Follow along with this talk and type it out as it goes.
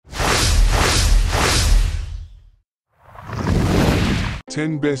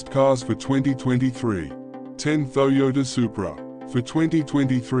10 Best Cars for 2023. 10 Toyota Supra. For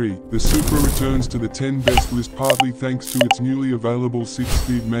 2023, the Supra returns to the 10 best list partly thanks to its newly available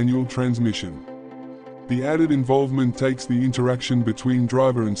 6-speed manual transmission. The added involvement takes the interaction between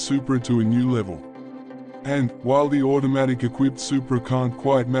driver and Supra to a new level. And, while the automatic-equipped Supra can't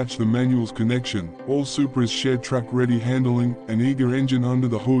quite match the manual's connection, all Supras share track-ready handling, an eager engine under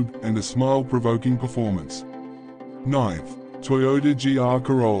the hood, and a smile-provoking performance. 9th. Toyota GR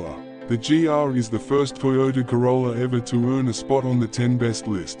Corolla. The GR is the first Toyota Corolla ever to earn a spot on the 10 best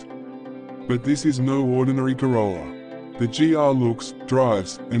list. But this is no ordinary Corolla. The GR looks,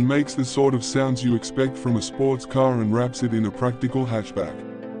 drives, and makes the sort of sounds you expect from a sports car and wraps it in a practical hatchback.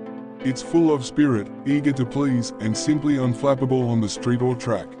 It's full of spirit, eager to please, and simply unflappable on the street or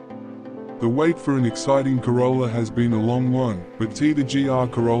track. The wait for an exciting Corolla has been a long one, but the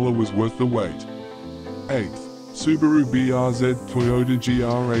GR Corolla was worth the wait. 8th. Subaru BRZ Toyota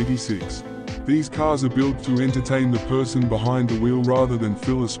GR86. These cars are built to entertain the person behind the wheel rather than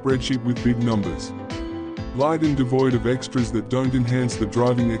fill a spreadsheet with big numbers. Light and devoid of extras that don't enhance the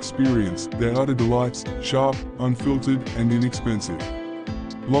driving experience, they're utter delights, sharp, unfiltered, and inexpensive.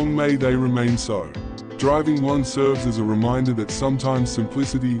 Long may they remain so. Driving one serves as a reminder that sometimes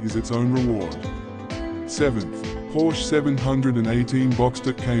simplicity is its own reward. 7th. Porsche 718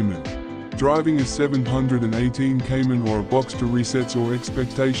 Boxster Cayman. Driving a 718 Cayman or a Boxster resets your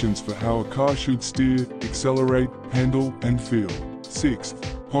expectations for how a car should steer, accelerate, handle, and feel. 6th.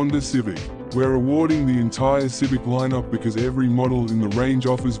 Honda Civic. We're awarding the entire Civic lineup because every model in the range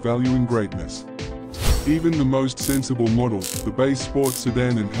offers value and greatness. Even the most sensible models, the base sports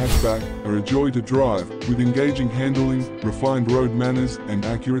sedan and hatchback, are a joy to drive, with engaging handling, refined road manners, and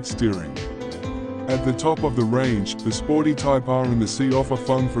accurate steering. At the top of the range, the sporty Type R and the C offer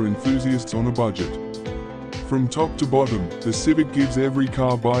fun for enthusiasts on a budget. From top to bottom, the Civic gives every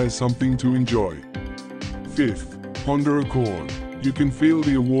car buyer something to enjoy. 5th. Honda Accord. You can feel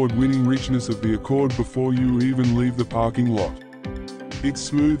the award-winning richness of the Accord before you even leave the parking lot. It's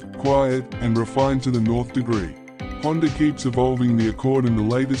smooth, quiet, and refined to the nth degree. Honda keeps evolving the Accord and the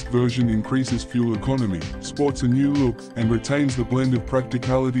latest version increases fuel economy, sports a new look, and retains the blend of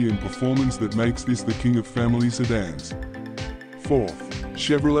practicality and performance that makes this the king of family sedans. 4th.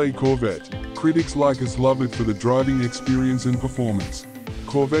 Chevrolet Corvette. Critics like us love it for the driving experience and performance.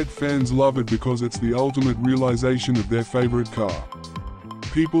 Corvette fans love it because it's the ultimate realization of their favorite car.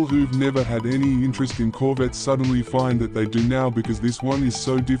 People who've never had any interest in Corvettes suddenly find that they do now because this one is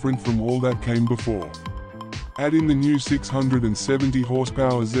so different from all that came before. Add in the new 670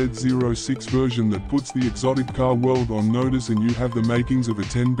 horsepower Z06 version that puts the exotic car world on notice and you have the makings of a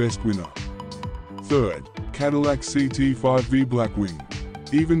 10 best winner. 3rd. Cadillac CT5V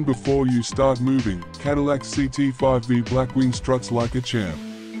Blackwing. Even before you start moving, Cadillac CT5V Blackwing struts like a champ.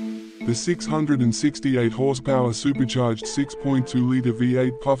 The 668 horsepower supercharged 6.2-liter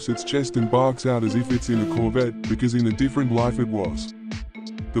V8 puffs its chest and barks out as if it's in a Corvette, because in a different life it was.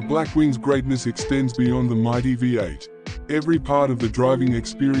 The Blackwing's greatness extends beyond the mighty V8. Every part of the driving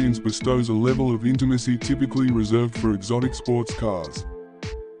experience bestows a level of intimacy typically reserved for exotic sports cars.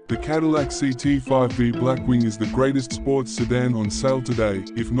 The Cadillac CT5V Blackwing is the greatest sports sedan on sale today,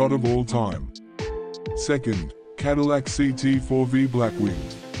 if not of all time. 2nd. Cadillac CT4V Blackwing.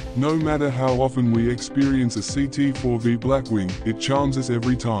 No matter how often we experience a CT4V Blackwing, it charms us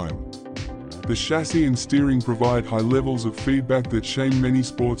every time. The chassis and steering provide high levels of feedback that shame many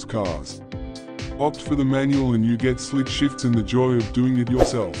sports cars. Opt for the manual and you get slick shifts and the joy of doing it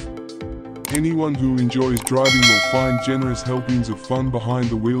yourself. Anyone who enjoys driving will find generous helpings of fun behind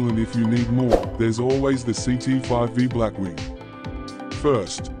the wheel, and if you need more, there's always the CT5V Blackwing.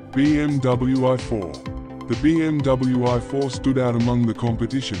 1st. BMW i4. The BMW i4 stood out among the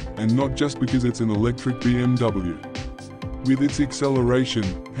competition, and not just because it's an electric BMW. With its acceleration,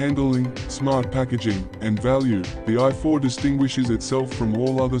 handling, smart packaging, and value, the i4 distinguishes itself from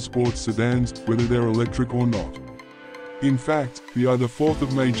all other sports sedans, whether they're electric or not. In fact, the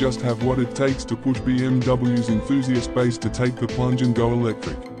i4 may just have what it takes to push BMW's enthusiast base to take the plunge and go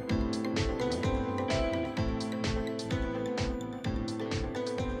electric.